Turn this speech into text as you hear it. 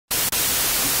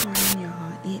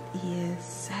is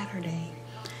Saturday,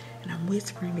 and I'm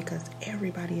whispering because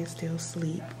everybody is still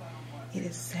asleep. It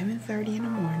is 7:30 in the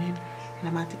morning, and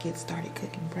I'm about to get started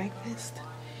cooking breakfast.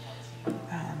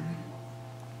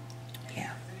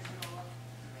 Yeah.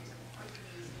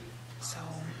 So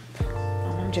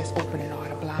I'm just opening all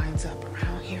the blinds up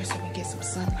around here so we get some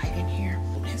sunlight in here.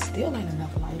 And still ain't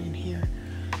enough light in here,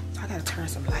 so I gotta turn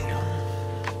some light on.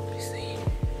 Let me see.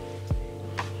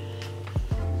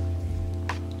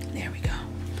 There we go.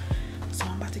 So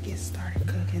I'm about to get started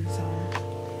cooking.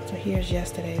 So here's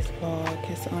yesterday's vlog.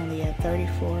 It's only at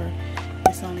 34.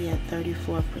 It's only at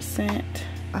 34%.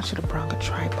 I should have brought a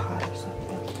tripod or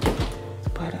something.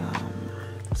 But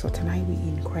so tonight we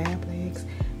eating crab legs,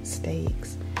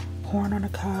 steaks, corn on the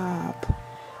cob.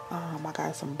 I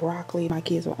got some broccoli. My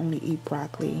kids will only eat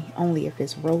broccoli only if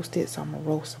it's roasted, so I'm gonna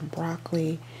roast some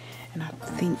broccoli, and I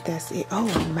think that's it. Oh,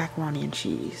 macaroni and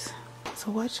cheese.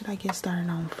 So what should I get started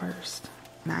on first?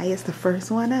 Naya's the first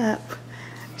one up.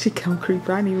 She come creep.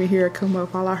 I didn't even hear her come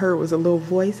up. All I heard was a little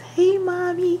voice. Hey,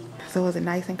 mommy. So is it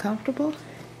nice and comfortable?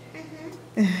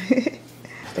 Mm-hmm.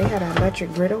 They had an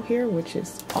electric griddle here, which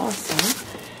is awesome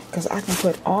because I can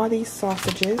put all these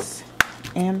sausages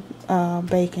and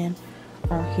bacon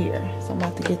on here. So I'm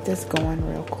about to get this going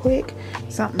real quick.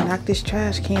 Something knocked this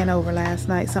trash can over last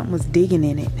night. Something was digging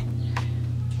in it.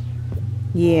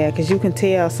 Yeah, because you can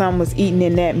tell something was eating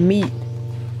in that meat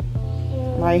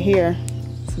right here.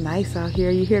 It's nice out here.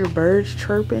 You hear the birds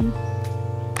chirping.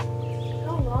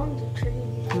 How long the tree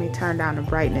is? Let me turn down the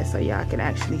brightness so y'all can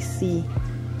actually see.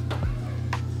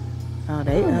 Oh,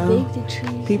 they How big the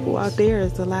tree people is. out there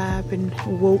is alive and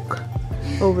woke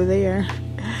over there.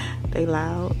 They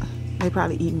loud. They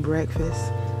probably eating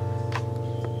breakfast.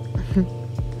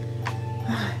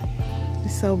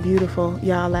 It's so beautiful.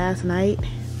 Y'all, last night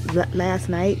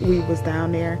we was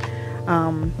down there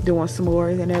doing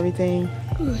s'mores and everything.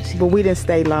 But we didn't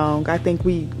stay long. I think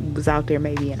we was out there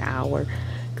maybe an hour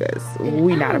because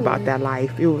we not about that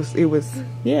life. It was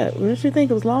yeah. Did you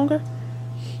think it was longer?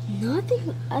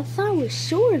 Nothing. I thought it was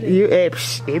shorter.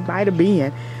 It might have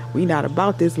been. We not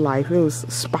about this life. It was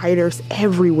spiders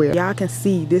everywhere. Y'all can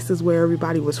see this is where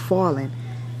everybody was falling.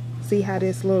 See how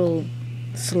this little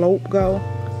slope go?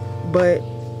 But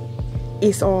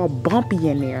it's all bumpy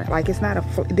in there. Like it's not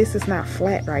this is not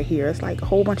flat right here. It's like a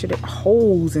whole bunch of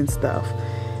holes and stuff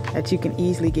that you can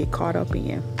easily get caught up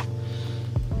in.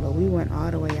 But we went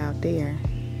all the way out there.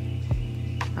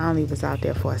 I only was out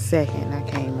there for a second. I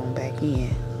came on back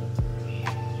in.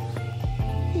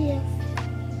 Yeah.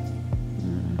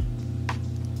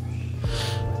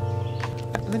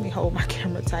 Let me hold my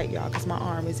camera tight, y'all, because my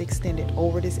arm is extended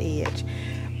over this edge.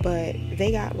 But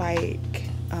they got like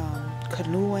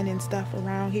canoeing and stuff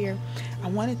around here. I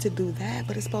wanted to do that,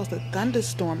 but it's supposed to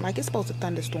thunderstorm. Like it's supposed to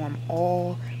thunderstorm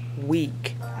all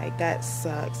week. Like that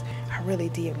sucks. I really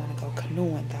did want to go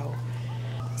canoeing though.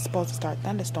 It's supposed to start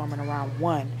thunderstorming around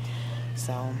 1,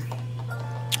 so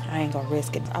I ain't gonna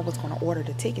risk it. I was gonna order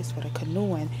the tickets for the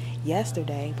canoeing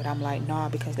yesterday, but I'm like, nah,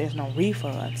 because there's no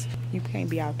refunds. You can't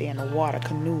be out there in the water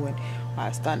canoeing while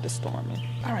it's thunderstorming.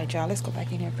 All right, y'all, let's go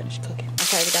back in here and finish cooking.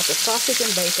 Okay, we got the sausage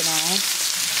and bacon on.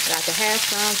 Got the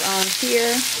hash browns on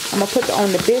here. I'm gonna put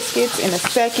on the biscuits in a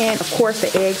second. Of course,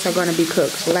 the eggs are gonna be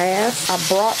cooked last. I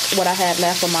brought what I had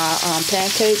left of my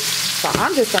pancakes, so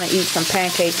I'm just gonna eat some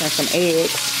pancakes and some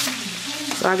eggs.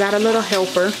 So I got a little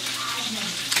helper.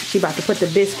 She about to put the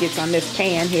biscuits on this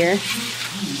pan here.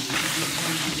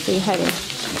 See how to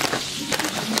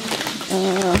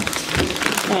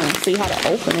see how to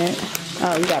open it.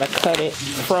 Oh, you gotta cut it.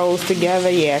 Froze together,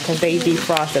 yeah, because they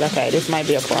defrosted. Okay, this might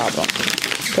be a problem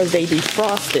because they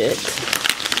defrosted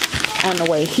on the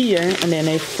way here and then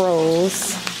they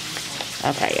froze.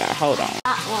 Okay, y'all, hold on.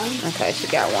 That one. Okay, she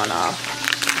got one off.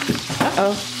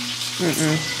 Uh-oh.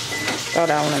 Throw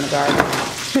that one in the garbage.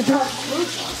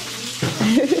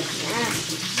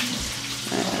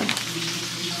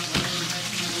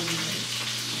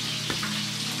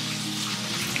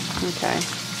 Okay.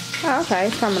 Oh, okay,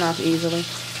 it's coming off easily.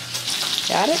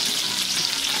 Got it?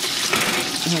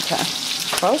 Okay.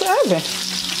 Close the oven.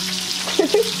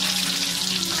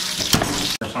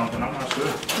 Something, I'm not sure.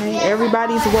 Okay,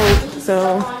 everybody's woke,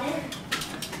 so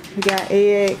we got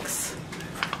eggs.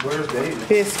 Where's David?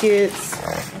 Biscuits.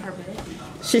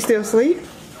 She still asleep?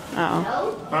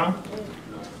 Uh-oh. Huh?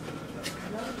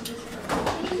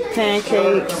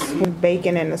 Pancakes,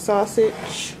 bacon and the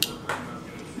sausage.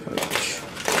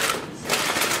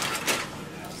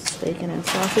 Bacon and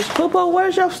sausage. Poo-poo,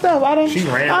 where's your stuff? I didn't. She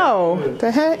ran. Oh,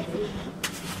 the heck?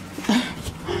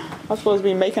 I'm supposed to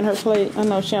be making her plate. I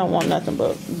know she don't want nothing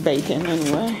but bacon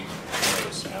anyway.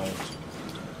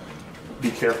 be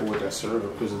careful with that syrup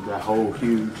because it's that whole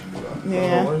huge.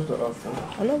 Yeah. Where's the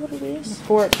I know what it is.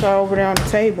 Forks are over there on the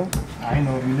table. I didn't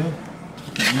know if you knew.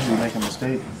 You usually make a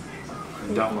mistake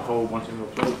and dump a whole bunch in your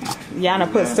plate.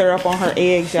 Yana put syrup on her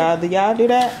eggs, y'all. Do y'all do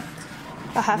that?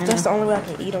 I have to. That's the only way I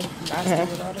can eat them. I still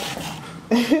without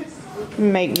it.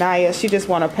 Make Naya. She just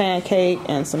want a pancake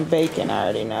and some bacon. I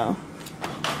already know.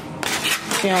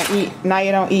 She don't eat.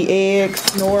 Naya don't eat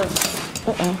eggs nor.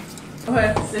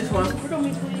 Okay, this one.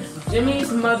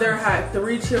 Jimmy's mother had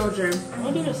 3 children.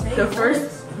 The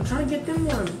first, I'm trying to get them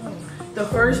one. The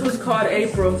first was called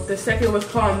April. The second was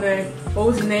called May. What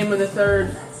was the name of the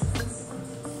third?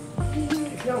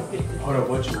 Hold up,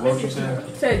 what you said?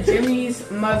 It said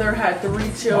Jimmy's mother had 3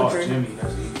 Oh, children. Jimmy,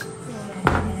 that's easy.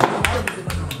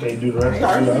 They do the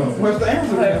rest. What's the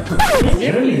answer?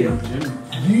 Jimmy.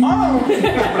 Oh.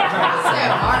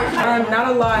 I'm not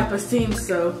alive, but seems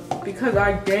so, because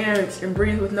I dance and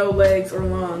breathe with no legs or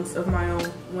lungs of my own.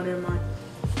 What am I?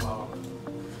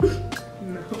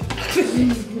 No.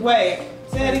 Wait.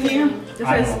 Say it again. It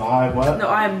I'm says, alive, what? no,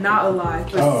 I am not alive,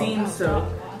 but Oh. seems so.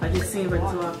 Like it seems like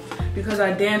it's alive. Because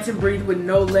I dance and breathe with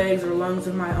no legs or lungs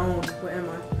of my own. What am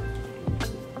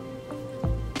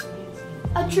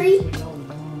I? A tree.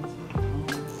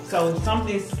 So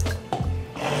something's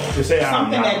Just say I'm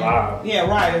something not that. alive. Yeah,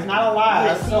 right. It's not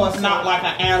alive, so it's not like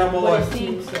an animal. Or,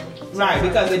 seems so. right,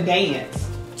 because it dance.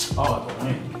 Oh, the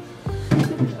wind.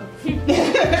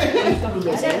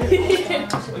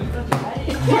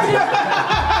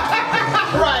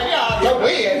 Right, yeah, the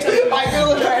wind. Like it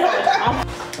was right.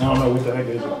 I don't know what the heck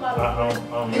is it. I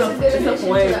don't know. It's a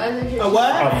flame. A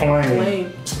what? A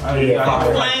flame. Flame. Yeah. A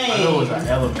flame. I know it's an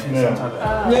element.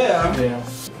 Yeah. Yeah.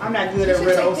 I'm not good at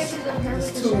riddles.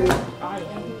 It's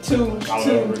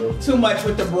too much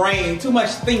with the brain. Too much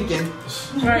thinking.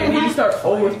 Right, and then you start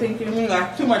overthinking.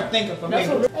 Like, too much thinking for me.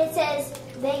 It says,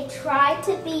 they try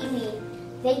to beat me.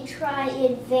 They try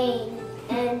in vain.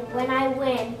 And when I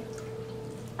win,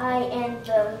 I am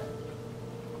the...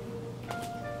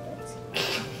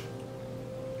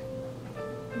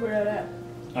 Where that at?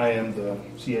 I am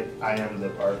the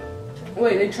part.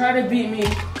 Wait, they try to beat me.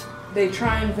 They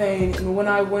try in vain, and when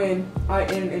I win, I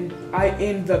end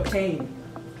the pain.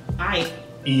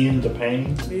 In the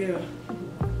pain. Yeah.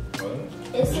 What?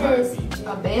 It says,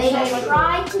 they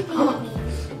try to beat me.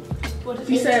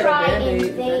 She They said try a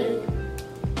in band-aid. vain.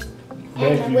 Becky.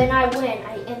 And when I win,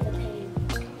 I end the pain.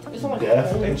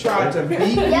 Death. They tried to beat.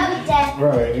 Yep, death.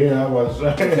 Right, yeah, I was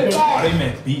saying. Death. They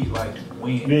meant beat like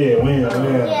win. Yeah, win,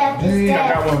 yeah. Yeah, it's I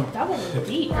death. got one.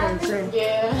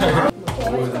 Yeah.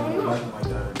 It wasn't nothing like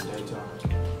that in the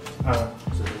daytime.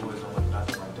 So it wasn't like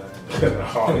nothing like that in the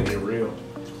daytime. Oh, get real.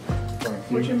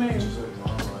 What you mean? Just like,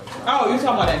 mom, like, Oh, you talking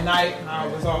about at night? How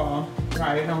it was all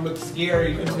right. It don't look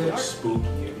scary. it looked spooky.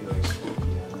 It'd be like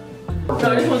spooky at night.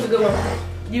 No, this one's a good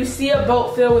one. You see a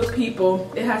boat filled with people.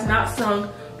 It has not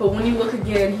sunk, but when you look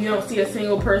again, you don't see a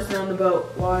single person on the boat.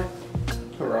 Why?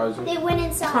 Horizon. They went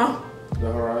inside. Huh?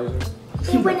 The horizon.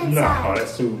 They went No, inside.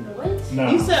 that's too. No.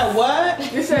 You said what?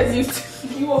 It says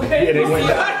you okay? Yeah, they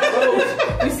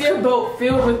went You see a boat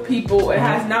filled with people. It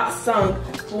has not sunk,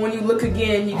 but when you look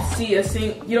again, you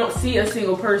don't see a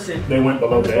single person They went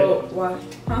below on the that. boat. Why?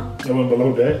 Huh? They went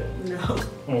below that. No.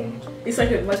 Oh, It's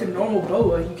like a normal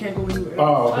boat. Like you can't go anywhere.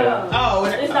 okay. Oh,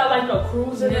 It's not like no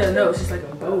cruise. Yeah, no, it's just like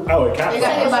a boat. Oh, it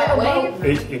capsized. by a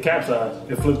wave. It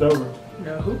capsized. It flipped over.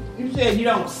 No. you said you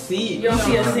don't see it. You don't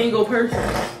see a single person.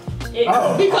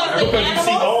 Oh, Because the you see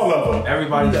animals. all of them.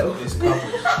 Everybody No. is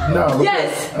couples. No. look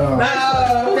Yes.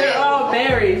 at- They're all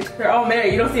married. They're all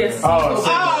married. You don't see a single Oh,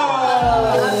 person. Oh,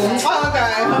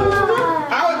 okay.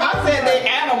 I said they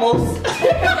animals.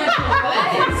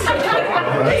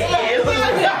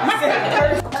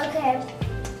 Okay.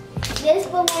 This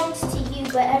belongs to you,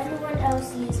 but everyone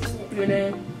else uses it. Your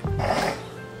name? I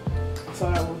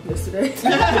saw that one yesterday.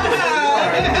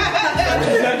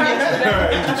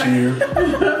 Cheers.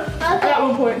 At Okay.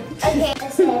 one point. Okay.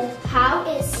 It says, how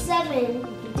is 7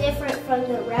 different from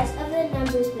the rest of the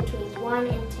numbers between 1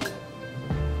 and 10?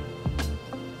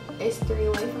 It's 3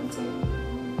 away from 10.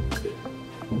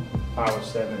 How is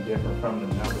 7 different from the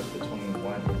numbers between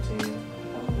 1 and 10?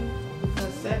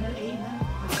 7, 8, 9.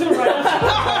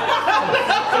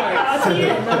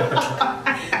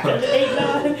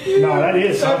 No, that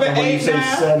is something when you say 8,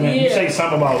 9. 7. You Yeah. say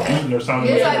something about eating or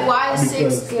something. It's like, why is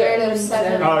Because- 6 scared of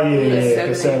 7? Oh, yeah, Yeah,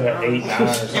 'cause 7, 8, 9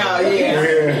 or something. Oh, yeah.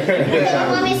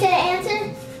 Yeah. Want me to say the answer?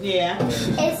 Yeah.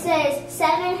 It says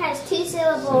 7 has 2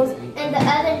 syllables and the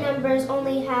other numbers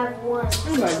only have 1.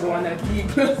 I'm not going that deep.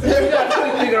 We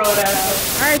gotta figure all that out.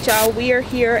 All right, y'all. We are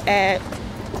here at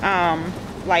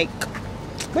like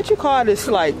what you call this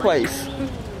like place?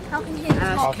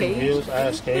 Hawking Hills,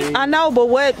 Ash Cave. I know, but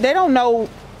what they don't know.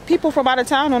 People from out of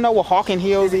town don't know what Hawking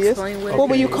Hills is. What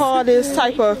would you call this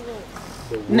type of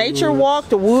nature walk?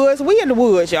 The woods. We in the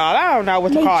woods, y'all. I don't know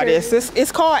what to call this.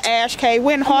 It's called Ash Cave.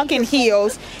 We're in Hawking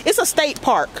Hills. It's a state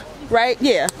park, right?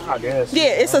 Yeah. I guess. Yeah,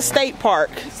 it's a state park.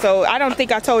 So I don't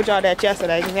think I told y'all that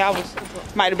yesterday. I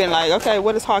might have been like, okay,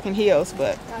 what is Hawking Hills?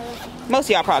 But most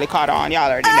of y'all probably caught on.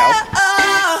 Y'all already know.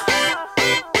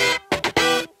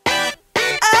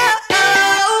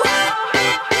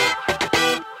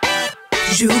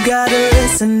 You gotta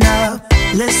listen up,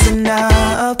 listen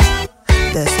up.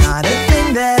 There's not a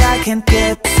thing that I can't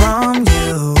get from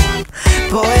you.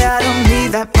 Boy, I don't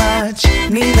need that much,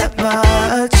 need that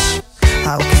much.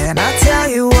 How can I tell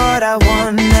you what I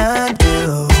wanna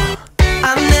do?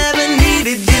 I never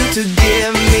needed you to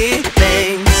give me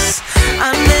things.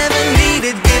 I never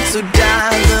needed gifts or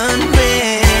diamond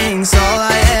rings. All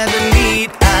I ever need,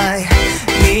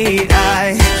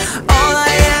 all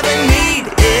I ever need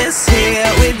is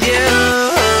here with you.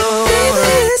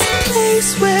 There's a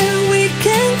place where we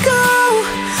can go,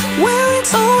 where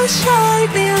it's always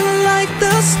shining like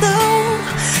the snow.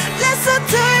 Listen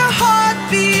to your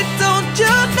heartbeat, don't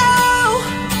you know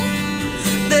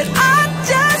that I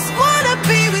just wanna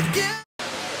be with you.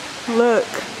 Look.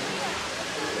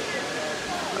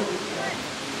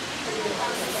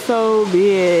 So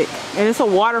big. And it's a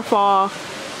waterfall.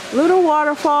 Little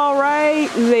waterfall right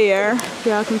there.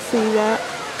 Y'all can see that.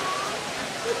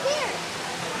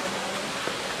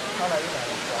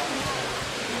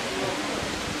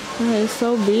 It's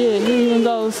so big. It even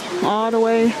goes all the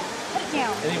way.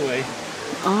 Anyway.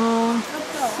 Oh,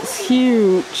 it's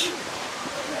huge.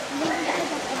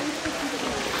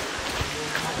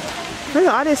 Look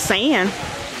at all this sand.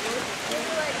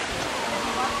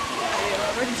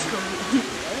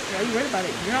 Are you worried about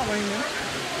it? You're not worried about it.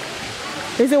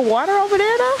 Is it water over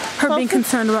there though? Her being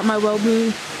concerned about my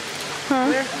well-being. Huh?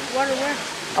 Where? Water where?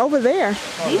 Over there.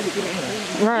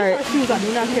 Right. These are shoes I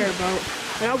do not care about.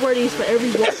 And I wear these for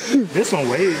every walk. This one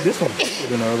bigger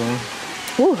than the other one.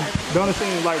 Woo. Don't it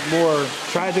seem like more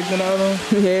tragic than the other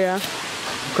one? Yeah.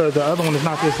 Because the other one is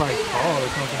not just like tall or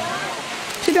something.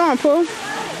 She doing, Pooh?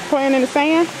 Playing in the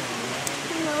sand?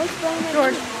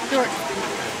 George.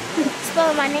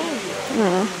 Spell my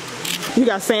name. You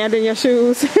got sand in your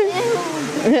shoes?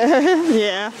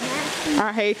 Yeah.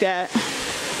 I hate that.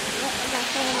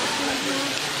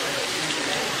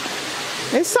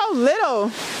 It's so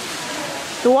little.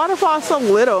 The waterfall's so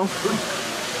little.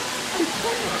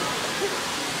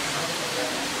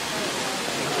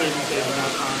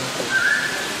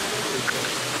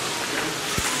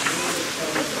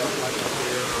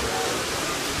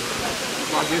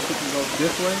 I guess you can go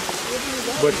this way,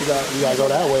 but you gotta go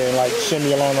that way and like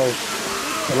shimmy along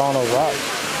those rocks.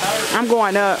 I'm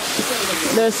going up.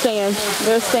 They're staying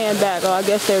back. Oh, I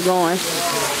guess they're going.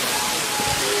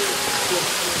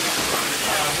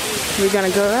 We're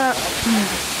gonna go up.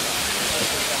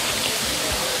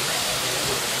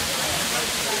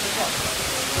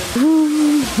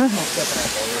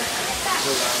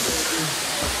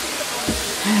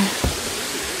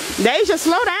 Deja,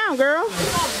 slow down, girl.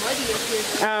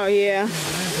 Oh yeah.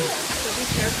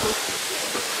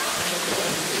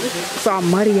 It's all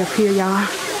muddy up here, y'all.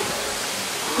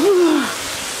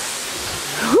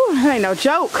 That ain't no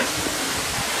joke.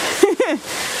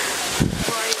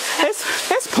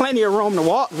 There's plenty of room to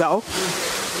walk though.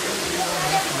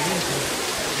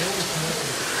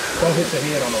 Don't hit your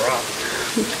head on the rock.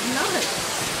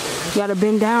 You gotta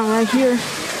bend down right here.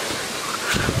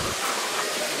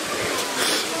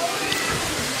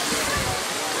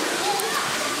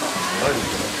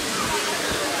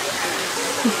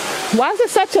 Why is it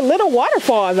such a little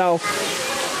waterfall though?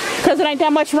 Because it ain't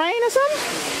that much rain or something?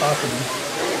 Possibly.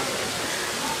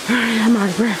 Alright, I'm out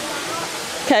of breath.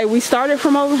 Okay, we started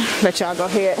from over. Let y'all go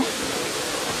ahead.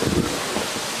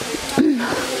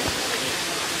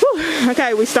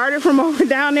 Okay, we started from over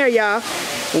down there, y'all.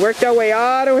 Worked our way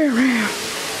all the way around.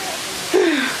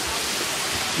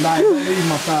 Nah, don't leave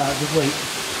my side. Just wait.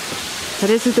 So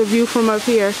this is the view from up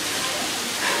here.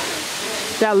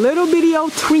 That little bitty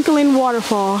old twinkling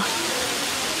waterfall.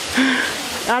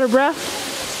 Out of breath?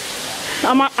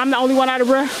 I'm the only one out of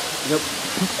breath? Yep.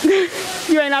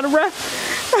 You ain't out of breath?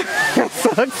 That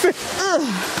sucks.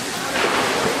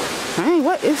 Dang,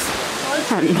 what is...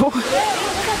 I don't know.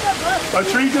 A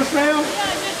tree just fell?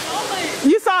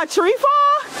 You saw a tree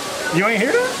fall? You ain't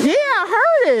hear that? Yeah, I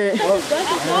heard it.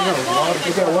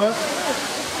 Is that what?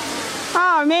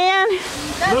 Oh, man.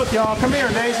 Look, y'all, come here,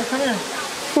 Daisy, come here.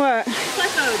 What?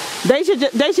 Deja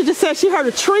just said she heard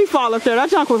a tree fall up there. That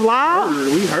junk was loud.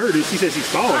 We heard it. She said she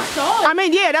saw it. I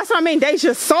mean, yeah, that's what I mean.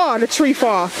 Deja saw the tree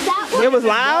fall. It was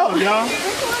loud. Y'all.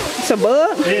 It's a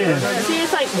bug? Yeah. See,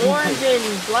 it's like orange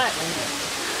and black.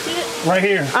 See it? Right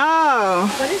here. Oh.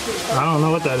 What is it? I don't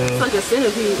know what that is. It's like a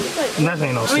centipede. That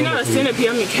ain't no I mean, not a centipede,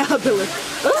 I mean caterpillar.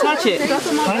 Touch it.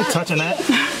 I ain't touching that.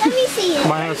 Let me see it.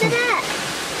 Might have some.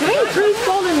 Dang, trees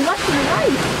falling left and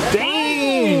right.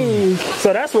 Dang.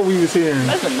 So that's what we was hearing.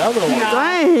 That's another one.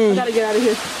 Dang. Gotta get out of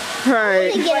here.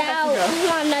 Right. Get out.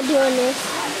 I'm not doing this.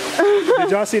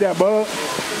 Did y'all see that bug?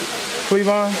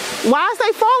 Cleavon? Why is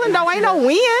they falling though? Ain't no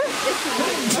wind.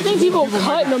 I think people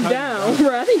cutting them down.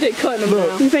 Right, I think they cutting them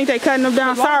down. You think they cutting them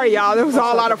down? Sorry, y'all. There was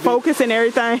all out of focus and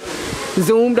everything.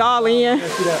 Zoomed all in.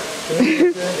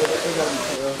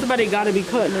 Somebody gotta be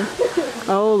cutting them.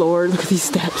 Oh Lord, look at these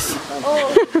steps.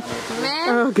 Oh, man.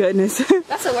 Oh goodness.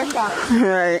 That's a workout.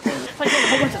 Right.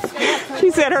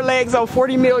 She said her legs on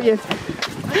 40 million.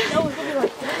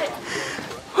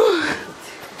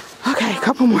 Okay, a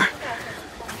couple more.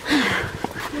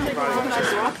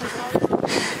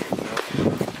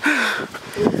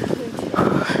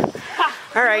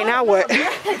 All right, now what?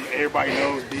 Everybody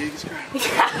knows big.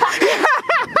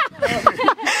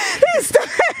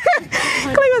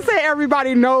 Cleveland said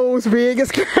everybody knows big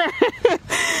is crap.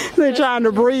 They're trying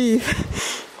to breathe.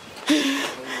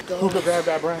 Who could grab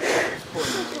that brand?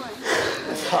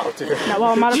 Out there.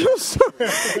 You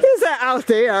said out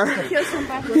there.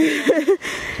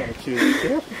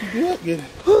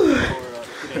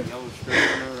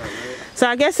 So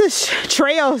I guess it's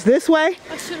trails this way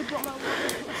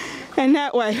and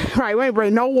that way. Right, we ain't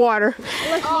bring no water.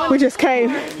 We just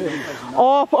came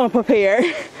all unprepared.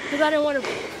 Because I didn't want to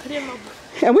put in my...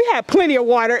 And we had plenty of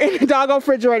water in the doggone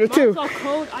refrigerator too. It's all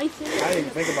cold, ice in it. I didn't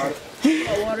even think about it.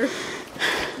 Water.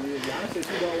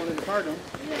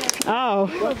 Oh.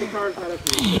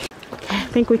 I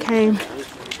think we came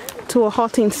to a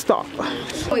halting stop.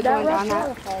 Wait, going down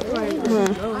that.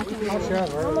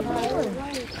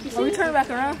 Are we turning back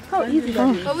around? How easy is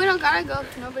But we don't gotta go.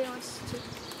 Nobody wants to.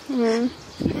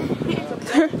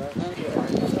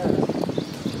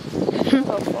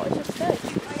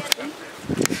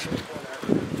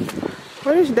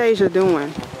 What is Deja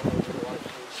doing?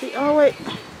 She always...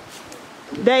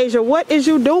 Deja, what is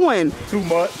you doing? Too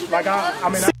much. Like I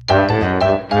mean.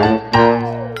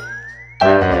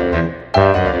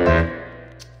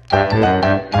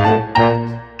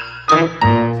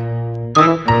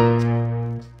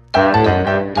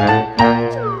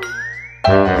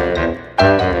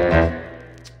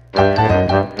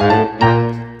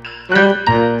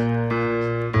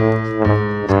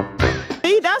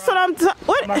 See, that's what I'm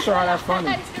what? I'm not sure how that's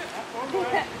funny.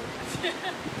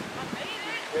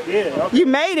 Yeah. Okay. You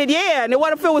made it, yeah. And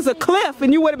what if it was a cliff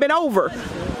and you would have been over?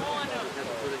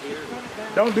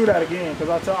 Don't do that again,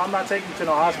 because I'm not taking you to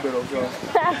no hospital. So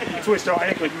you twist your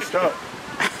ankle, you stuck.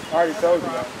 I already told you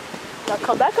that. Now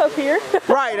come back up here.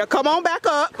 Right, come on back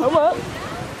up. Come up.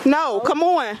 No, come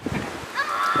on.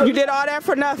 You did all that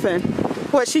for nothing.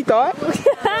 What, she thought?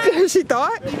 She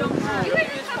thought?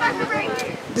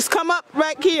 Just come up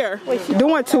back here. You're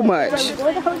doing too much.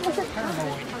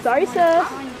 Sorry, sis.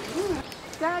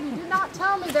 Dad, you did not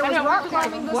tell me there was rock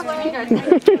climbing this way.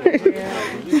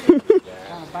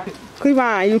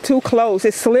 Cleavon, you too close.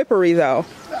 It's slippery though.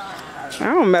 I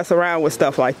don't mess around with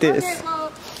stuff like this. No.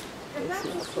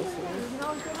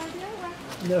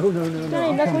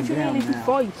 Dang, that's what you mean if you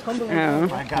fall, you tumble. Oh.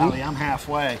 My golly, I'm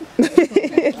halfway.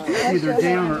 Either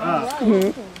down or up.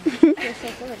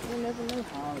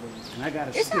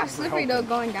 It's not slippery though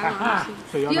going down.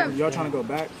 So y'all trying to go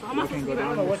back? Y'all can't go down. I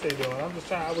don't know what they're doing. I'm just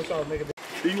trying. I wish I was making.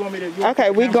 Do you want me to? Okay,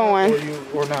 we going.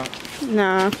 Or not?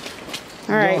 Nah.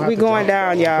 All right, we going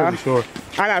down, y'all. Pretty sure.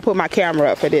 I gotta put my camera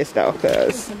up for this though,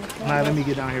 cause. All right, let me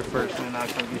get down here first, and I'll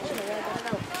come get you.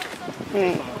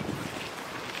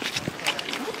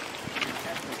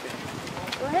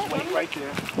 Wait right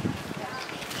there.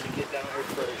 Let me get down here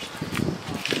first.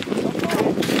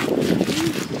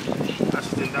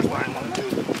 That's why I want to do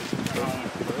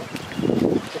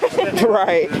it.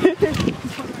 Right.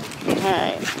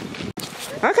 Alright.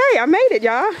 Okay, I made it,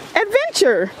 y'all.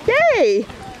 Adventure. Yay.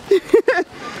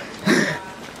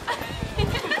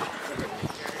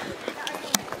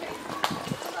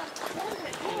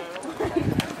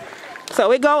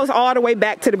 So it goes all the way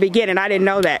back to the beginning. I didn't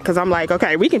know that because I'm like,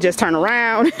 okay, we can just turn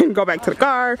around and go back to the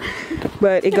car.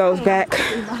 But it goes back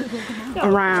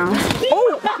around.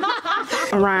 Oh!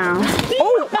 Around.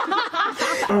 Oh!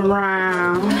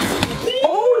 Around.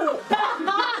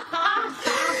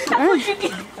 Oh!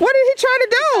 What did he try to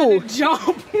do?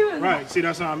 Jump. Right, see,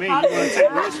 that's what I mean. You want to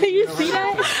take risks. You see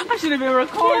that? I should have been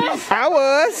recording. I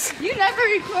was. You never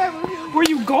record with him. Where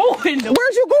you going?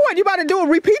 Where's you going? You about to do a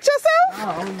repeat yourself? No,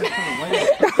 I was just trying to wait.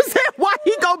 I'm saying, why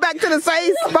he go back to the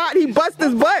same spot he bust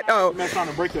his butt? Oh. I'm trying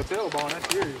to break your tailbone.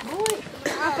 That's serious.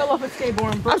 I fell off a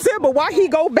skateboard. I'm saying, but why he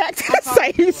go back to the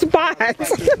same spot?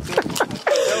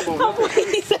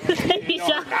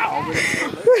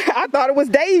 I thought it was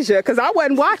Deja because I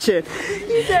wasn't watching.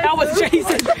 That was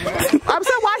Jason. I'm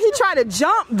saying, why he try to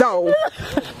jump though?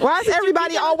 Why is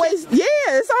everybody always? Yeah,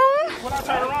 it's on. When I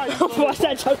turn around, you Watch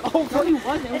that jump over.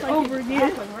 It was over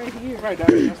again. right here. Right,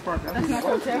 that's perfect. That's not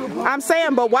so terrible. I'm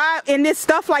saying, but why in this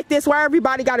stuff like this, why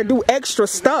everybody got to do extra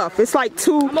stuff? It's like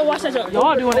two. I'm gonna watch that jump.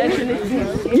 Y'all doing extra.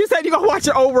 You said you're gonna watch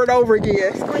it over and over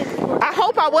again. I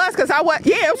hope I was, cause I was.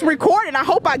 Yeah, it was recording. I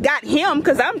hope I got him,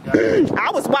 cause I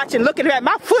was watching, looking at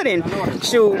my footing.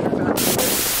 Shoot.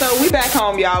 So we back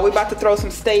home, y'all. We about to throw some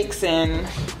steaks and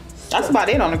that's about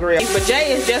it on the grill. But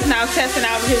Jay is just now testing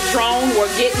out his drone. We're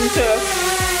getting to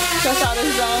test out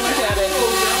his drone. Look at it.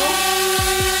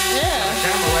 Yeah.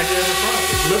 Camera right there in the front.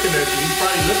 It's looking at you. He's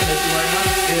probably looking at you right now.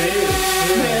 Yeah, it is.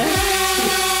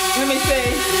 Yeah. Let me see.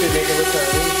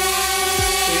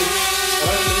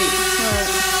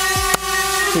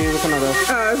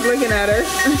 Oh, it's looking at us.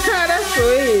 That's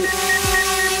sweet.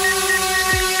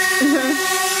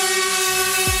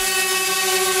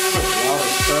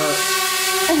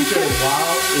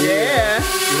 Yeah.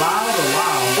 Loud or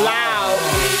loud? Loud.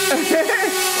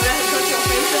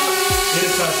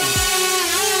 It's touching.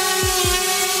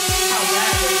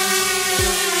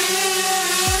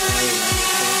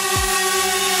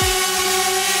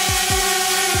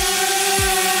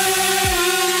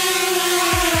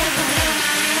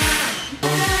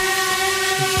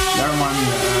 That reminds me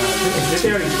of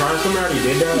somebody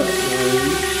did that.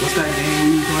 What's that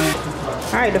game we were playing?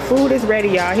 All right, the food is ready,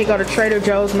 y'all. Here go the Trader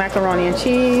Joe's macaroni and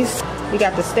cheese. We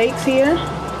got the steaks here.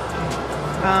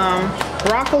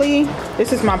 Broccoli.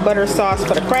 This is my butter sauce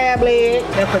for the crab leg.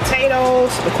 The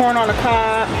potatoes, the corn on the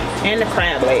cob, and the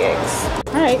crab legs.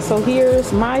 All right, so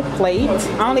here's my plate.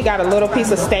 I only got a little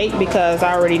piece of steak because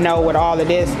I already know what all it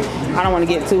is. I don't want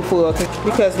to get too full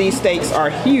because these steaks are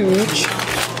huge.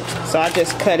 So I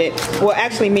just cut it. Well,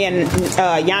 actually, me and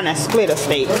Yana split a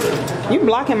steak. You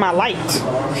blocking my light.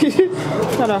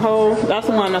 Got a whole. That's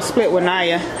the one I split with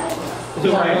Naya.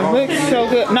 Looks so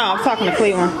good. No, I'm talking to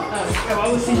Cleveland.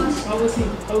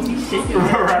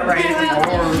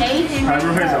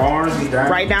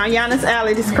 Right down Yana's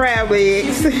alley. This crab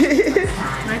legs.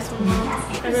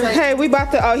 Hey, we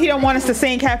about to. Oh, he don't want us to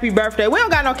sing happy birthday. We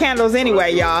don't got no candles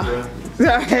anyway, y'all.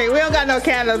 Okay, we don't got no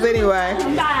candles anyway.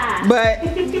 But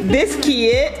this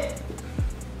kid,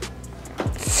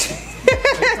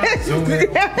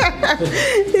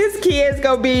 this kid's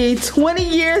gonna be 20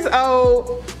 years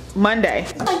old Monday.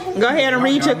 Go ahead and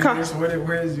read your card.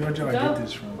 Where's your job? Get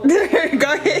this from?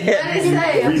 Go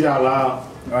ahead. Read out loud.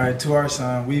 All right, to our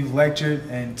son, we've lectured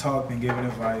and talked and given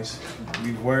advice.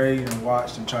 We've worried and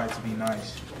watched and tried to be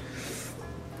nice.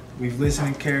 We've listened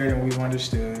and cared and we've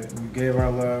understood. We gave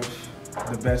our love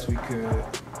the best we could.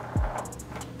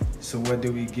 So what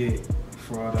do we get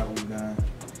for all that we've done?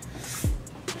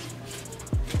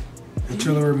 A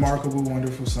truly remarkable,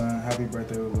 wonderful son. Happy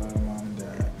birthday with love, Mom and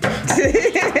Dad.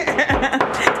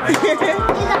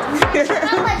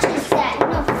 How much is that?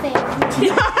 No fair.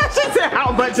 She said,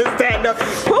 how much is that? No.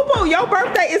 Poo-poo, your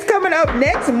birthday is coming up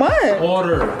next month.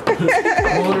 Order.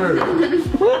 Order.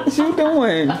 What you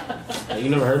doing? You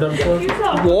never heard that before?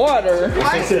 Water.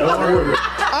 I said order.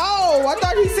 Oh, I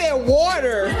thought he said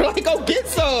water. Like, go get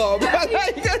some.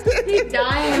 He's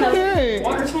dying of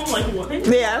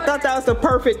Yeah, I thought that was the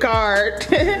perfect card.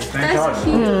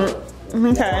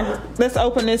 Okay, let's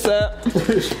open this up.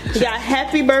 We got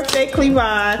happy birthday,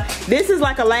 Cleavon. This is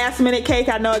like a last minute cake.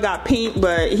 I know it got pink,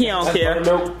 but he don't care.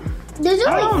 There's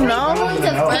I don't know.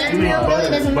 Buttermilk.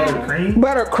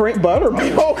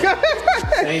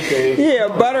 Yeah,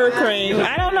 buttercream.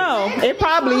 I don't know. It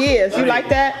probably is. You like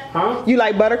that? Huh? You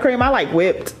like buttercream? I like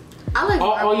whipped. I like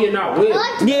Oh, you're not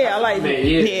whipped. Yeah, I like.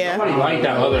 Yeah. Somebody like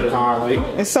that other kind. Like.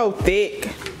 It's so thick.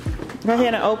 Go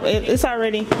ahead and open it. It's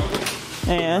already.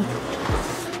 Yeah.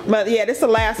 But yeah, this is a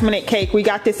last minute cake. We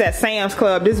got this at Sam's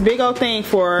Club. This big old thing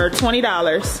for $20.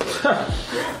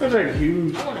 That's like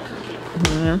huge.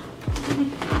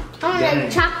 I want a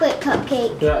chocolate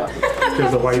cupcake. Yeah.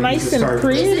 Because the white Nice and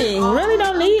pretty. Really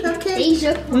don't need.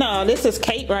 Asia. No, this is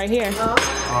cake right here.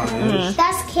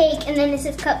 That's cake, and then this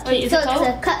is cupcake. So it's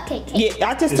a cupcake cake.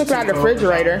 Yeah, I just took it out of the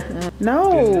refrigerator.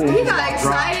 No. He got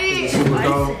excited.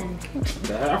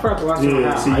 I forgot to watch it.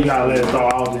 Yeah, see, you gotta let it thaw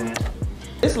out then.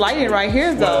 It's lighting right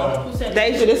here though.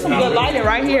 Deja, there's some good lighting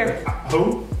right here.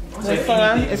 Who? The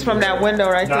sun is from that window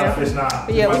right there. It's not.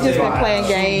 But yeah, we just been playing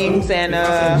games and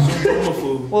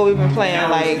what we've been playing,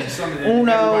 like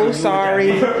Uno,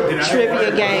 sorry,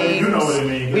 trivia games.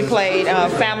 We played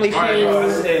Family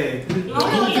Feud. So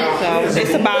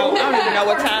it's about, I don't even know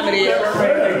what time it is.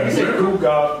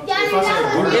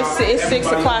 It's 6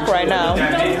 o'clock right now.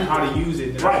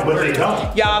 Right, but they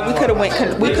don't. Y'all, we could have went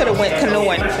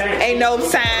canoeing. Ain't no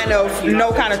sign of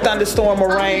no kind of thunderstorm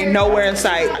or rain nowhere in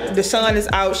sight. The sun is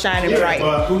out shining bright.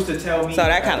 So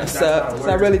that kind of sucked. So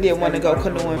I really did want to go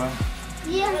canoeing.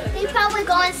 Yeah, they probably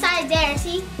go inside there,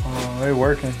 see? Oh, they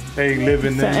working. They live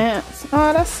in there. Ants.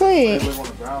 Oh, that's sweet. They live on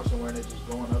the ground somewhere and they just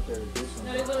going up there to do something.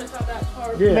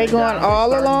 Yeah, they going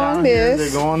all along this.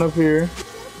 They're going up here.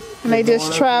 And they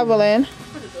just traveling.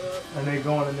 And they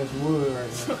going in this wood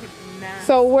right now.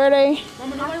 So where they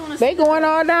going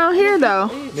all down here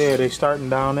though? Yeah, they starting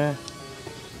down there.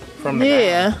 From the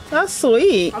yeah, that's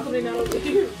sweet.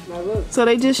 So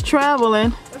they just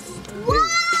traveling.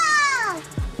 Wow!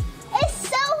 It's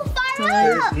so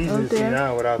far up! It's easy to see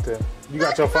now without the. You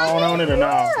got your phone on it or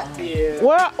not? Yeah.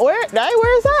 Where's that?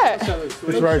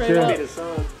 It's right here.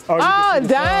 Oh,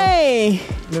 dang.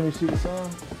 Let me see the sun.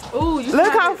 Ooh,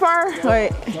 look how far.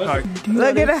 Wait.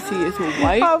 Look at that. See it's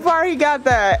white. How far he got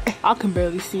that? I can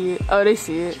barely see it. Oh, they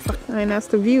see it. I mean, that's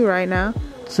the view right now.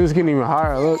 So it's getting even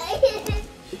higher. Look.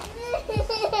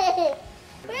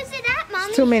 Where's it at,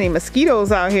 Mommy? Too many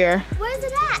mosquitoes out here. Where's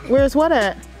it at? Where's what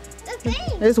at? The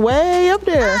thing. It's way up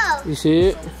there. Oh. You see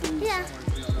it? Yeah.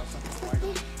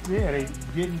 Yeah, they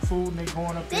getting food and they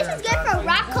going up there. This is good for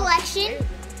rock collection.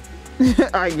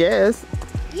 I guess.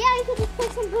 Yeah, you could just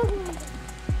put some good ones.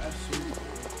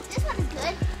 This one is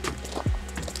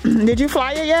good. Did you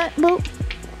fly it yet, Boop?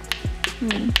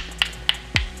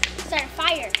 Start a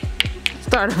fire.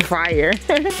 Start a fire.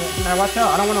 Now watch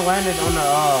out! I don't want to land it on the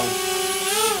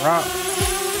rock.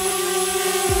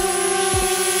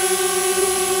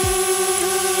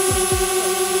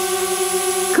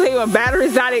 Cleveland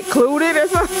batteries not included or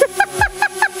something.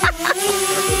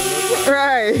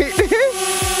 Right.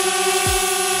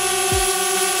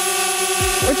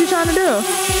 What you trying to do?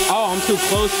 Oh, I'm too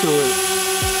close to it.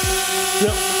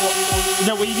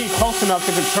 No, when you get close enough,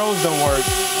 the controls don't work.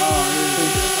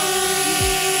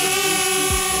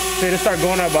 So it'll start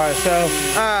going up by itself.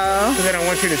 Oh. Because they don't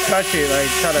want you to touch it, like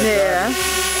try to. Yeah.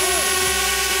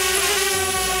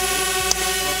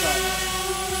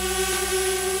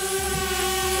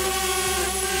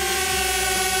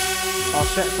 All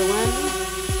set for landing?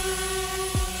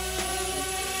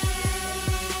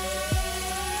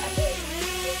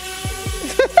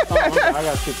 Oh, I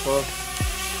got too close.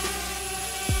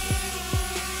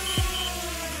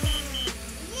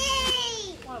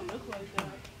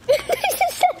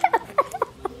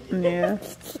 Yay! Yeah.